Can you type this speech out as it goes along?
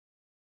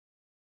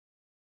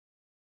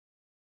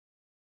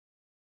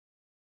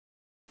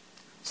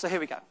So here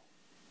we go.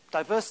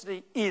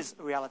 Diversity is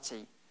a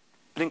reality,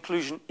 but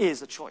inclusion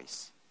is a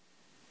choice.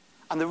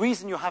 And the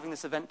reason you're having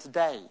this event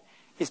today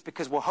is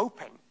because we're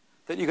hoping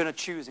that you're going to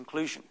choose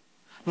inclusion.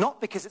 Not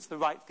because it's the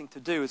right thing to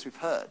do, as we've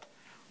heard,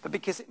 but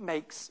because it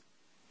makes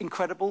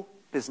incredible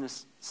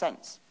business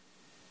sense.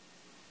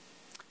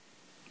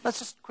 Let's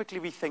just quickly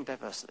rethink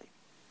diversity.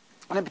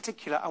 And in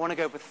particular, I want to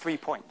go over 3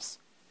 points.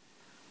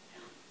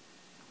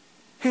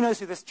 Who knows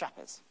who this chap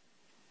is?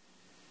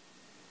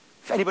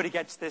 If anybody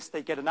gets this,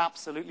 they get an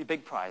absolutely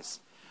big prize.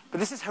 But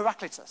this is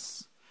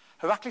Heraclitus.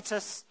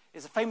 Heraclitus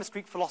is a famous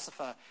Greek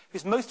philosopher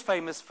who's most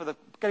famous for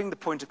getting the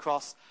point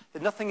across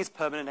that nothing is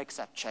permanent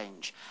except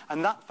change.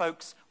 And that,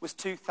 folks, was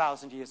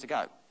 2,000 years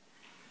ago.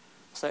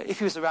 So if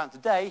he was around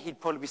today, he'd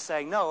probably be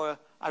saying, no,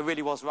 I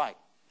really was right.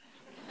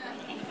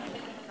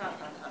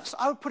 So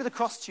I would put it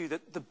across to you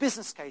that the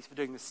business case for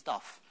doing this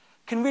stuff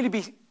can really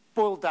be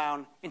boiled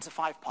down into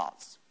 5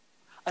 parts.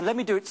 And let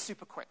me do it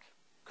super quick,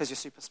 because you're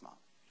super smart.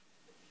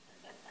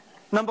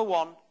 Number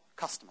 1,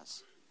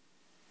 customers.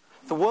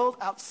 The world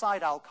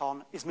outside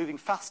Alcon is moving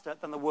faster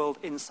than the world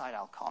inside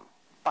Alcon,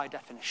 by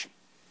definition.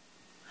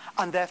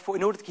 And therefore,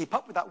 in order to keep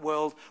up with that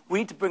world, we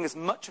need to bring as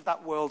much of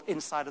that world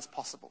inside as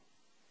possible.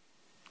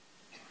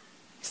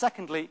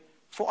 Secondly,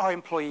 for our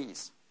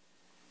employees.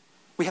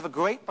 We have a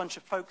great bunch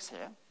of folks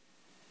here,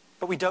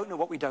 but we don't know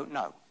what we don't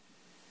know.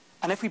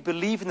 And if we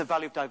believe in the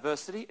value of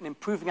diversity and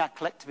improving our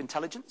collective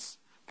intelligence,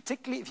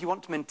 particularly if you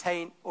want to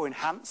maintain or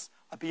enhance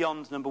a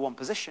beyond number 1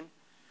 position,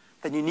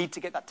 then you need to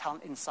get that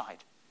talent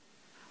inside.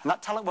 And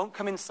that talent won't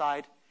come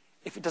inside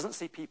if it doesn't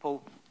see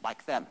people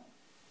like them.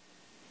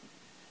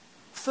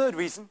 Third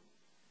reason,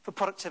 for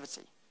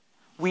productivity.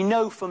 We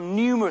know from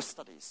numerous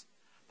studies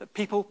that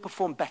people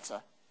perform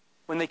better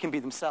when they can be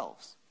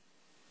themselves.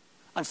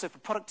 And so for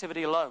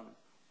productivity alone,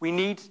 we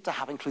need to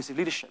have inclusive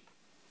leadership.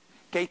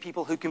 Gay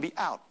people who can be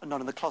out and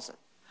not in the closet.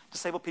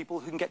 Disabled people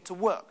who can get to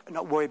work and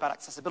not worry about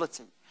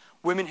accessibility.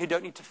 Women who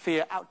don't need to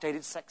fear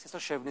outdated sexist or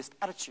chauvinist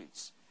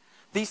attitudes.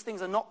 These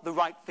things are not the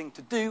right thing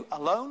to do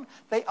alone.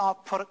 They are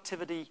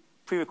productivity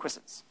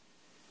prerequisites.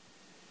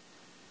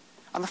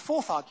 And the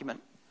 4th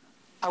argument,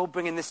 I will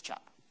bring in this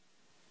chap.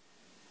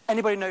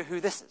 Anybody know who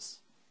this is?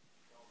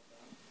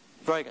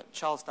 Very good,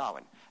 Charles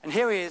Darwin. And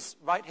here he is,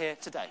 right here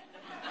today.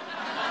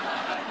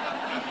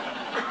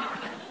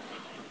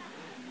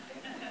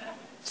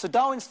 So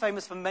Darwin's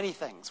famous for many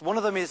things. One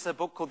of them is a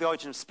book called The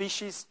Origin of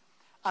Species,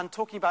 and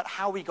talking about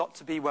how we got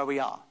to be where we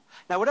are.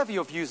 Now, whatever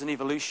your views on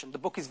evolution, the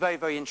book is very,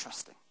 very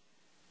interesting.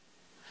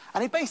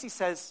 And it basically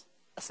says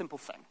a simple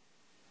thing,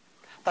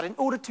 that in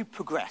order to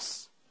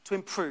progress, to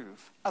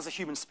improve as a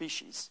human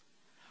species,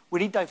 we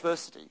need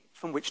diversity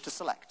from which to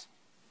select.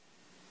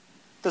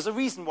 There's a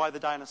reason why the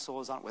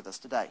dinosaurs aren't with us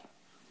today.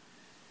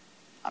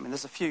 I mean,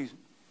 there's a few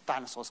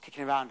dinosaurs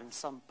kicking around in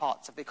some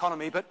parts of the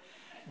economy, but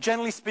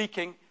generally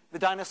speaking, the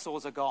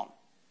dinosaurs are gone.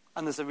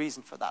 And there's a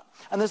reason for that.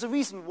 And there's a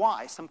reason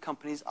why some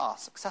companies are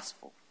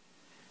successful.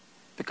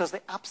 Because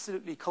they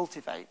absolutely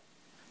cultivate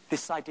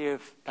this idea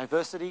of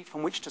diversity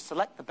from which to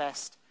select the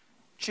best,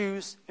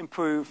 choose,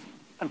 improve,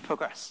 and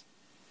progress.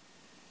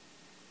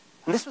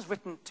 And this was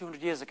written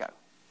 200 years ago.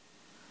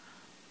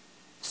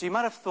 So you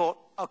might have thought,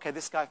 okay,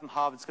 this guy from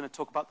Harvard's going to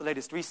talk about the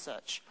latest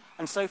research.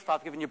 And so far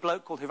I've given you a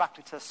bloke called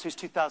Heraclitus, who's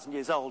 2,000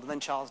 years old, and then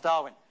Charles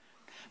Darwin.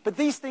 But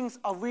these things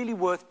are really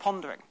worth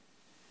pondering.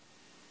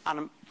 And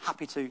I'm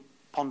happy to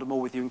ponder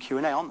more with you in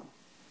Q&A on them.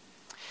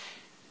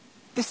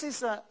 This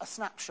is a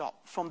snapshot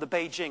from the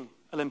Beijing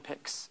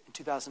Olympics in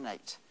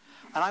 2008.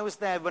 And I was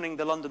there running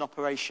the London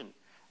operation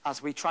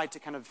as we tried to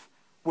kind of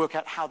work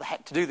out how the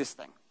heck to do this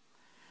thing.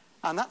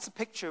 And that's a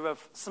picture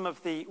of some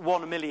of the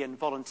 1 million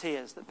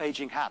volunteers that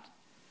Beijing had.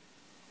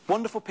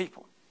 Wonderful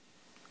people.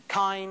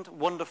 Kind,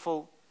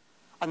 wonderful,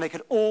 and they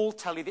could all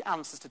tell you the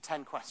answers to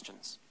 10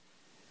 questions.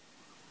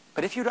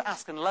 But if you were to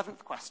ask an 11th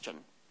question,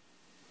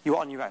 you were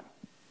on your own.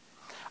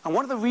 And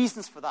one of the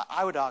reasons for that,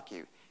 I would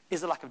argue,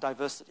 is the lack of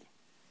diversity.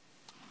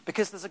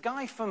 Because there's a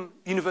guy from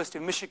the University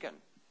of Michigan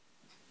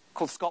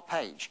called Scott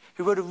Page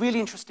who wrote a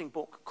really interesting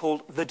book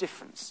called The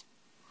Difference.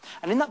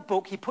 And in that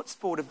book, he puts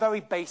forward a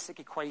very basic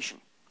equation.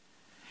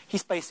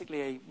 He's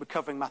basically a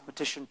recovering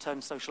mathematician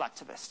turned social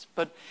activist.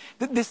 But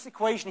this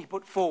equation he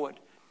put forward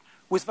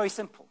was very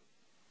simple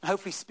and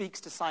hopefully speaks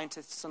to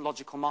scientists and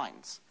logical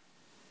minds.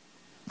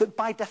 That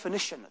by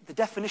definition, the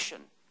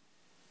definition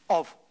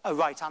of a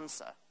right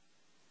answer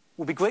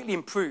will be greatly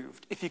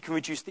improved if you can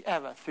reduce the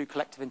error through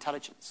collective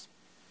intelligence.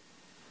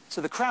 So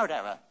the crowd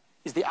error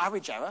is the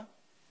average error,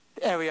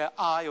 the area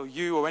I or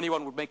you or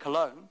anyone would make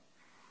alone,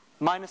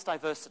 minus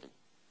diversity.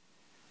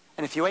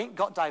 And if you ain't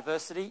got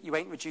diversity, you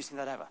ain't reducing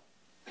that error.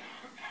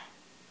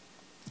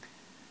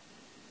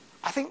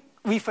 I think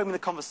reframing the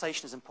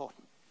conversation is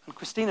important. And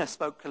Christina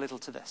spoke a little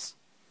to this.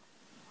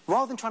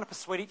 Rather than trying to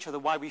persuade each other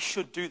why we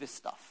should do this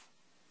stuff,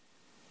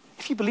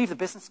 if you believe the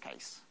business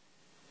case,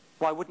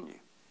 why wouldn't you?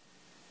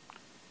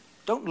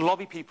 Don't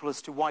lobby people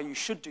as to why you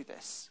should do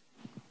this,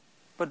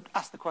 but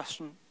ask the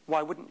question,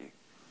 why wouldn't you?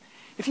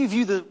 If you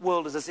view the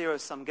world as a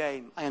zero-sum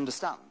game, I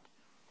understand.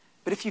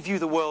 But if you view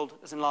the world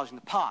as enlarging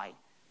the pie,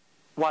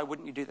 Why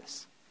wouldn't you do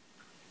this?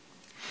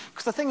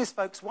 Because the thing is,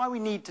 folks, why we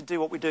need to do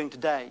what we're doing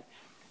today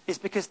is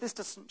because this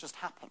doesn't just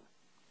happen.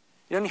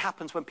 It only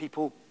happens when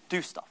people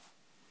do stuff.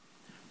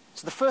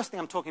 So the first thing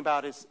I'm talking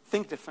about is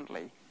think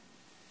differently.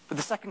 But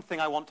the second thing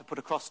I want to put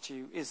across to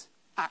you is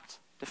act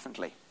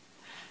differently.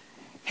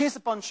 Here's a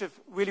bunch of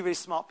really, really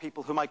smart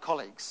people who are my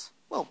colleagues,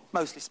 well,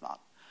 mostly smart,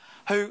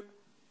 who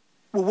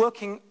were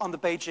working on the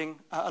Beijing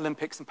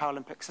Olympics and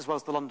Paralympics as well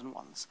as the London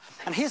ones.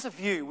 And here's a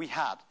view we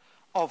had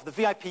of the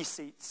VIP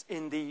seats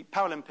in the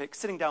Paralympics,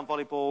 sitting down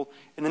volleyball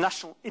in the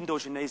National Indoor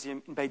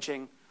Gymnasium in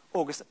Beijing,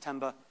 August,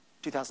 September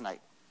 2008.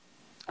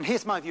 And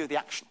here's my view of the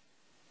action.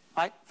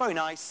 Right? Very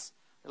nice,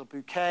 little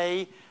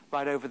bouquet,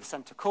 right over the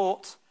centre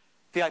court,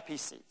 VIP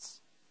seats.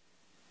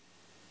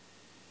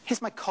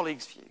 Here's my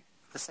colleague's view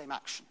of the same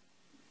action.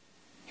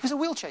 He was a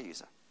wheelchair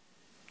user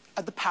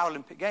at the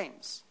Paralympic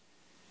Games.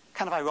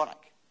 Kind of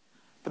ironic.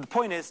 But the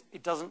point is,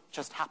 it doesn't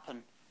just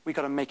happen. We've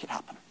got to make it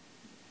happen.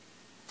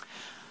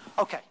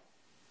 Okay.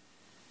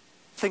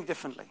 Think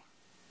differently.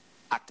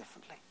 Act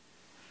differently.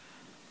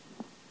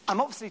 I'm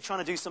obviously trying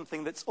to do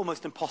something that's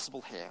almost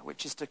impossible here,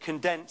 which is to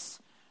condense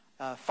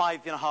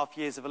 5.5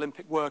 years of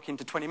Olympic work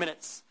into 20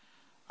 minutes.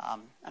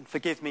 And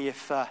forgive me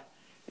if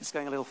it's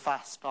going a little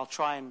fast, but I'll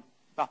try and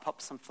wrap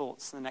up some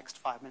thoughts in the next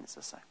 5 minutes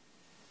or so.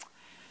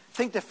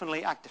 Think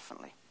differently, act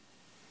differently.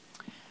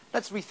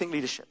 Let's rethink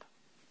leadership.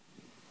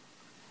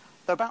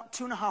 There are about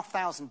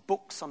 2,500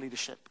 books on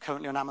leadership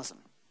currently on Amazon.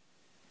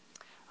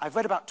 I've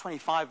read about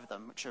 25 of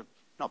them, which are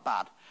not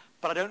bad,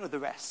 but I don't know the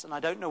rest, and I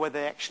don't know whether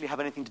they actually have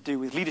anything to do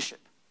with leadership.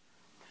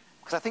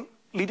 Because I think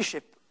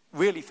leadership,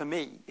 really for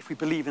me, if we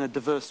believe in a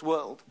diverse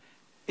world,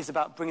 is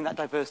about bringing that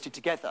diversity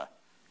together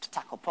to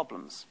tackle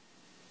problems.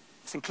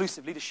 It's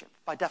inclusive leadership.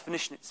 By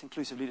definition, it's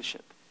inclusive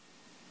leadership.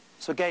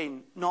 So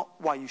again, not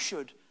why you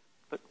should,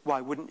 but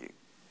why wouldn't you?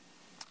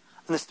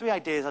 And there's 3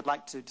 ideas I'd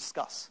like to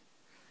discuss.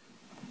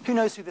 Who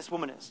knows who this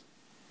woman is?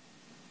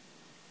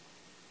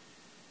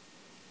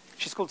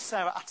 She's called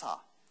Sarah Attar,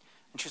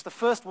 and she was the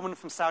first woman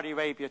from Saudi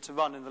Arabia to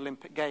run in the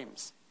Olympic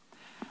Games.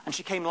 And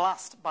she came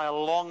last by a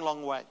long,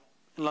 long way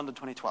in London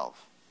 2012.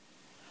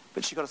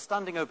 But she got a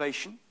standing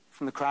ovation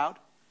from the crowd,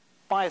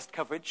 biased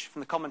coverage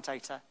from the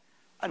commentator,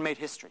 and made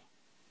history.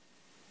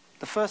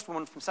 The first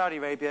woman from Saudi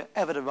Arabia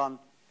ever to run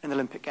in the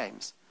Olympic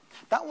Games.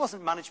 That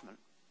wasn't management,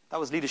 that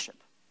was leadership.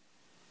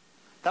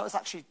 That was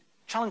actually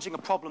challenging a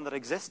problem that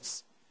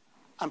exists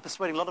and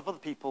persuading a lot of other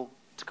people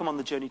to come on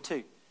the journey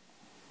too.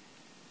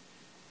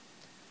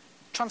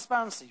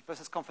 Transparency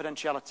versus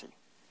confidentiality.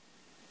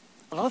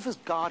 A lot of us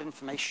guard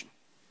information.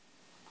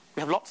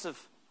 We have lots of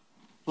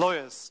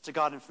lawyers to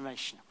guard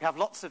information. We have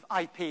lots of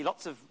IP,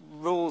 lots of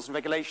rules and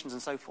regulations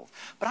and so forth.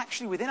 But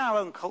actually, within our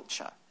own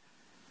culture,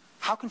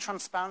 how can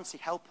transparency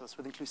help us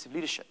with inclusive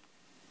leadership?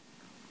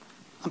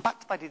 I'm back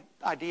to the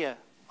idea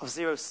of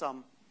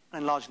zero-sum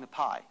and enlarging the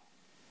pie.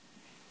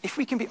 If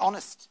we can be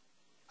honest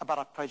about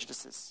our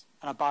prejudices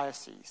and our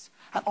biases,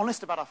 and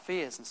honest about our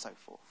fears and so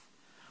forth,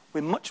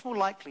 we're much more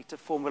likely to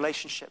form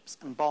relationships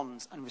and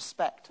bonds and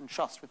respect and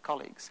trust with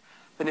colleagues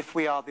than if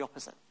we are the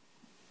opposite,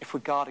 if we're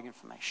guarding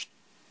information.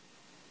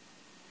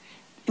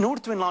 In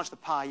order to enlarge the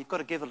pie, you've got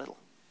to give a little.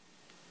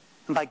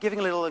 And by giving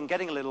a little and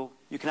getting a little,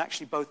 you can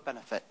actually both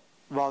benefit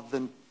rather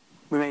than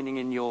remaining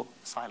in your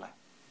silo.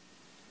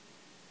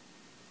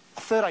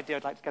 A third idea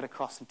I'd like to get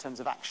across in terms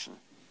of action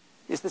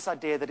is this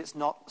idea that it's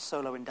not a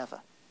solo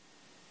endeavor.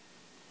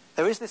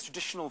 There is this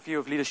traditional view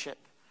of leadership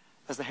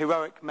as the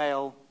heroic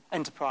male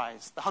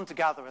enterprise, the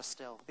hunter-gatherer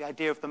still, the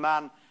idea of the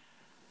man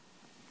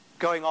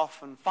going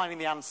off and finding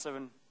the answer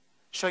and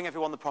showing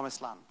everyone the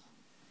promised land.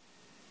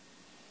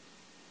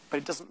 But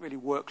it doesn't really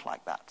work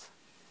like that.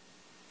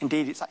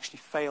 Indeed, it's actually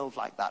failed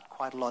like that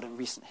quite a lot in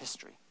recent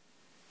history.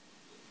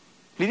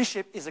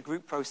 Leadership is a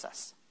group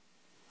process,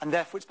 and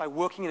therefore it's by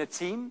working in a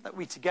team that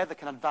we together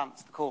can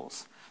advance the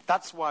cause.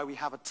 That's why we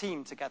have a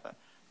team together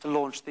to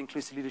launch the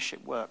inclusive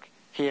leadership work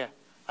here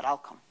at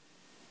Alco.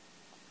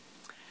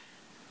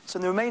 So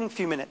in the remaining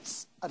few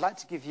minutes, I'd like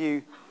to give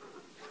you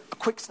a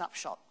quick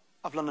snapshot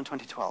of London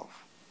 2012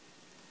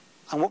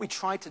 and what we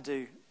tried to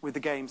do with the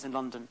Games in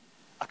London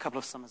a couple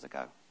of summers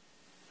ago.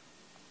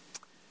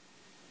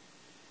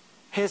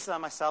 Here's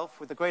myself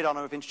with the great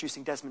honour of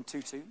introducing Desmond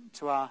Tutu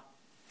to our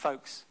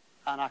folks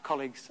and our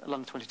colleagues at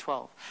London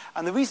 2012.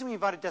 And the reason we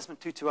invited Desmond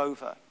Tutu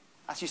over,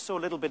 as you saw a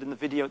little bit in the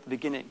video at the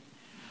beginning,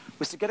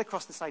 was to get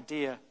across this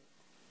idea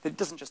that it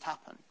doesn't just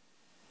happen,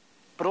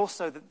 but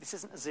also that this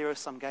isn't a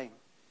zero-sum game.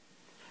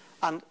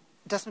 And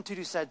Desmond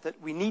Tutu said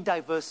that we need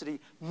diversity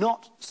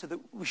not so that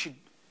we should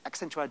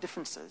accentuate our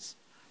differences,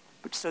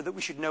 but so that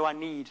we should know our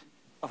need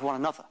of one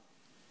another.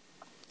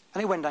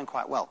 And it went down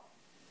quite well.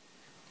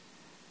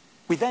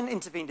 We then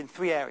intervened in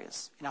 3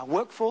 areas: in our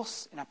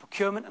workforce, in our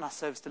procurement and our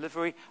service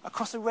delivery,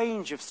 across a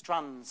range of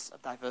strands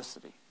of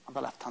diversity on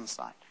the left-hand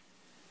side.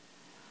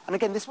 And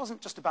again, this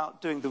wasn't just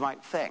about doing the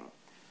right thing.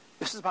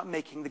 This was about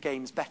making the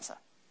Games better,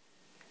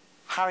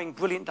 hiring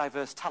brilliant,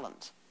 diverse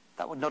talent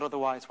that would not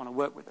otherwise want to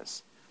work with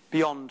us,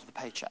 beyond the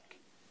paycheck.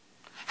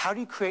 How do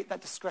you create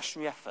that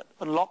discretionary effort,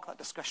 unlock that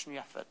discretionary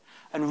effort,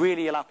 and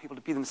really allow people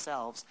to be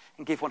themselves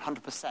and give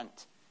 100%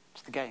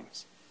 to the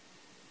games?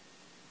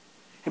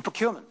 In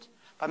procurement,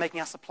 by making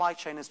our supply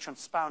chain as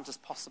transparent as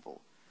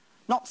possible,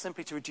 not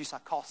simply to reduce our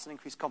costs and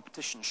increase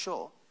competition,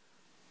 sure,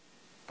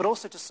 but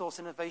also to source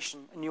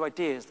innovation and new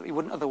ideas that we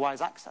wouldn't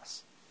otherwise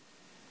access.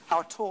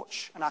 Our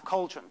torch and our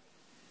cauldron,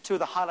 two of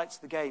the highlights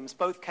of the games,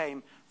 both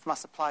came from our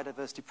supplier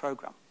diversity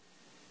program.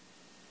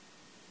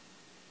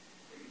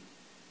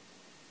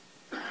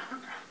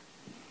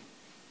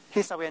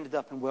 Here's how we ended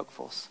up in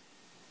workforce.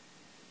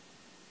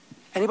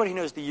 Anybody who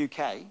knows the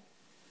UK,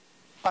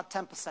 about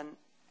 10%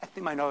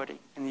 ethnic minority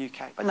in the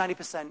UK, but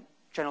 90%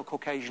 general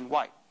Caucasian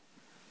white.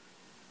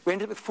 We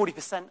ended up with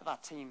 40% of our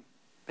team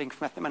being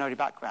from ethnic minority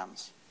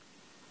backgrounds.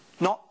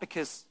 Not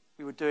because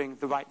we were doing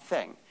the right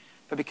thing,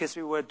 but because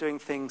we were doing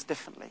things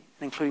differently,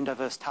 including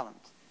diverse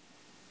talent.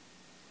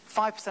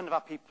 5% of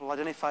our people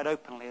identified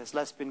openly as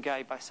lesbian,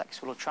 gay,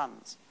 bisexual, or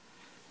trans.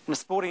 In a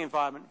sporting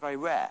environment, very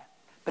rare.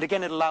 But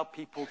again, it allowed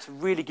people to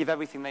really give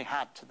everything they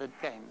had to the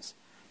games,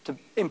 to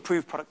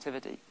improve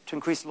productivity, to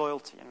increase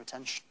loyalty and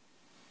retention.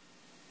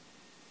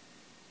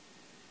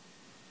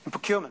 In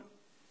procurement,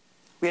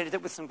 we ended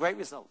up with some great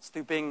results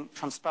through being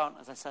transparent,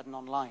 as I said, and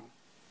online.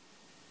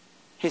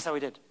 Here's how we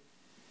did.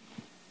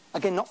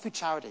 Again, not through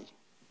charity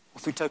or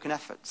through token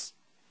efforts,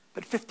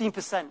 but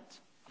 15%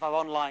 of our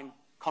online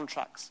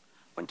contracts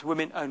went to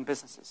women-owned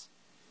businesses.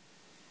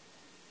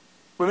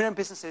 Women-owned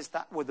businesses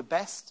that were the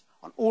best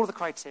on all of the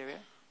criteria,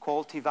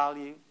 quality,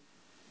 value,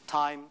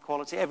 time,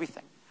 quality,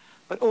 everything,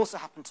 but also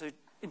happened to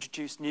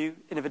introduce new,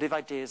 innovative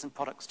ideas and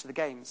products to the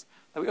games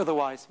that we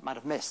otherwise might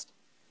have missed.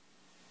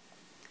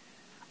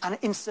 And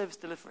in-service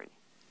delivery,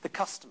 the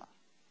customer,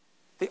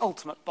 the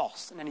ultimate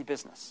boss in any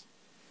business.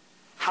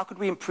 How could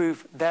we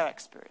improve their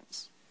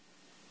experience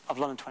of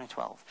London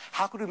 2012?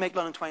 How could we make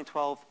London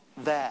 2012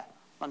 their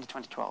London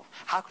 2012?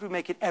 How could we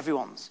make it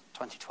everyone's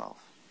 2012?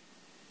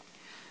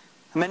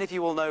 And many of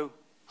you will know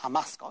our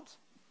mascot.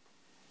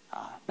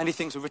 Many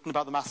things were written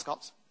about the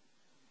mascot.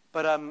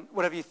 But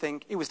whatever you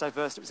think, it was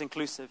diverse, it was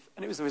inclusive,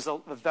 and it was the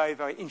result of a very,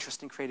 very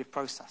interesting creative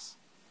process.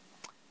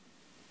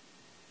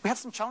 We had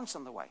some challenges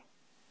on the way.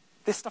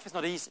 This stuff is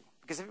not easy,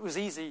 because if it was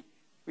easy,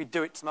 we'd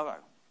do it tomorrow.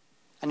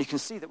 And you can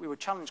see that we were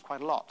challenged quite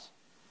a lot.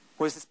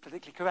 Was this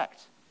politically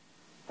correct?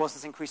 Was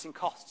this increasing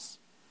costs?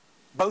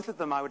 Both of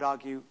them, I would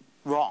argue,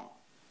 wrong.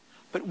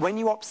 But when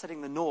you're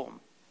upsetting the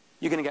norm,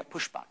 you're going to get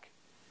pushback.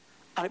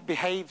 And it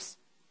behaves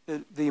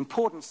the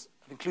importance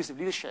of inclusive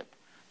leadership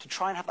to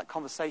try and have that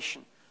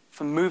conversation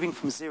from moving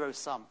from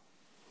zero-sum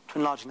to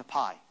enlarging the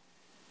pie.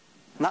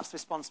 And that's the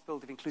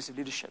responsibility of inclusive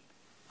leadership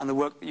and the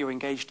work that you're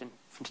engaged in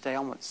from today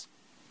onwards.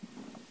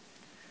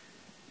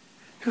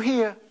 Who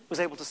here was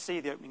able to see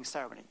the opening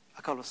ceremony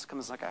a couple of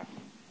seconds ago?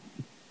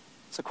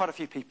 So quite a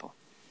few people.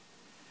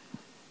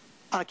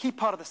 And a key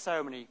part of the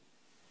ceremony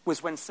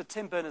was when Sir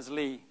Tim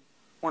Berners-Lee,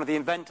 one of the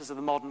inventors of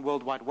the modern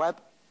World Wide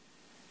Web,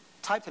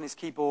 typed on his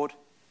keyboard,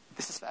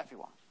 "This is for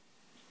everyone."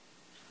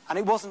 And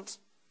it wasn't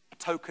a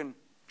token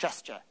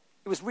gesture.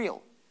 It was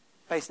real,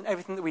 based on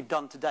everything that we'd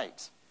done to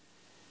date.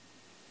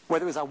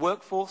 Whether it was our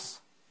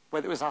workforce,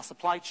 whether it was our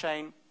supply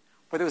chain,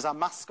 whether it was our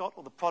mascot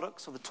or the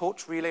products or the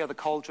torch relay or the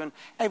cauldron,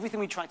 everything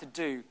we tried to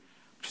do,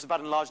 which was about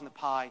enlarging the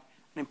pie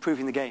and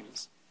improving the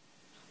games.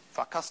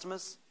 For our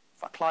customers,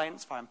 for our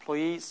clients, for our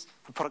employees,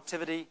 for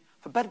productivity,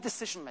 for better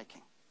decision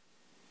making.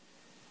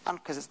 And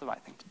because it's the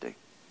right thing to do.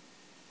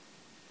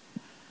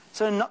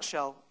 So in a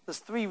nutshell, there's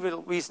three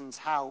real reasons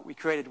how we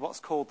created what's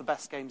called the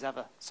best games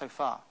ever so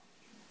far.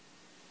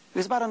 It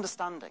was about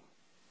understanding,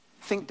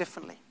 think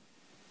differently.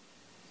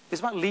 It was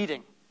about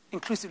leading,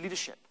 inclusive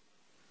leadership.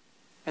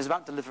 It was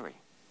about delivery.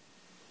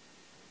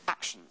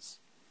 Actions.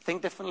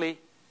 Think differently,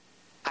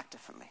 act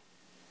differently.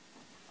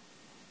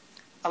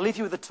 I'll leave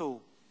you with a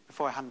tool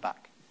before I hand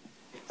back.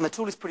 And the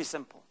tool is pretty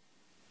simple.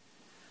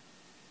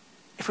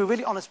 If we're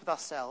really honest with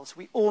ourselves,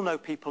 we all know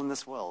people in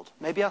this world,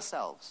 maybe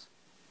ourselves,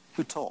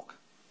 who talk.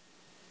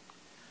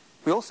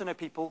 We also know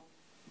people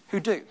who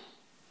do.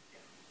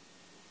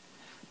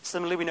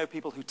 Similarly, we know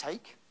people who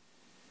take.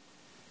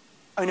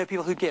 And we know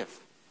people who give.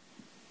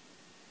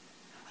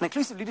 And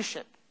inclusive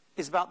leadership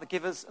is about the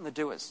givers and the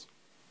doers.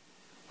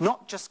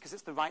 Not just because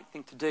it's the right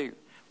thing to do,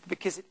 but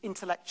because it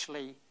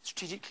intellectually,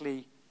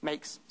 strategically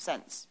makes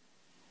sense.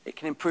 It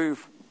can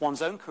improve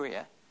one's own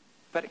career,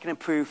 but it can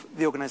improve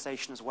the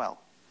organization as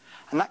well.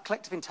 And that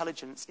collective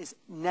intelligence is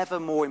never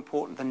more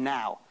important than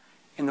now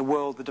in the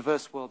world, the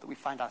diverse world that we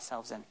find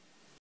ourselves in.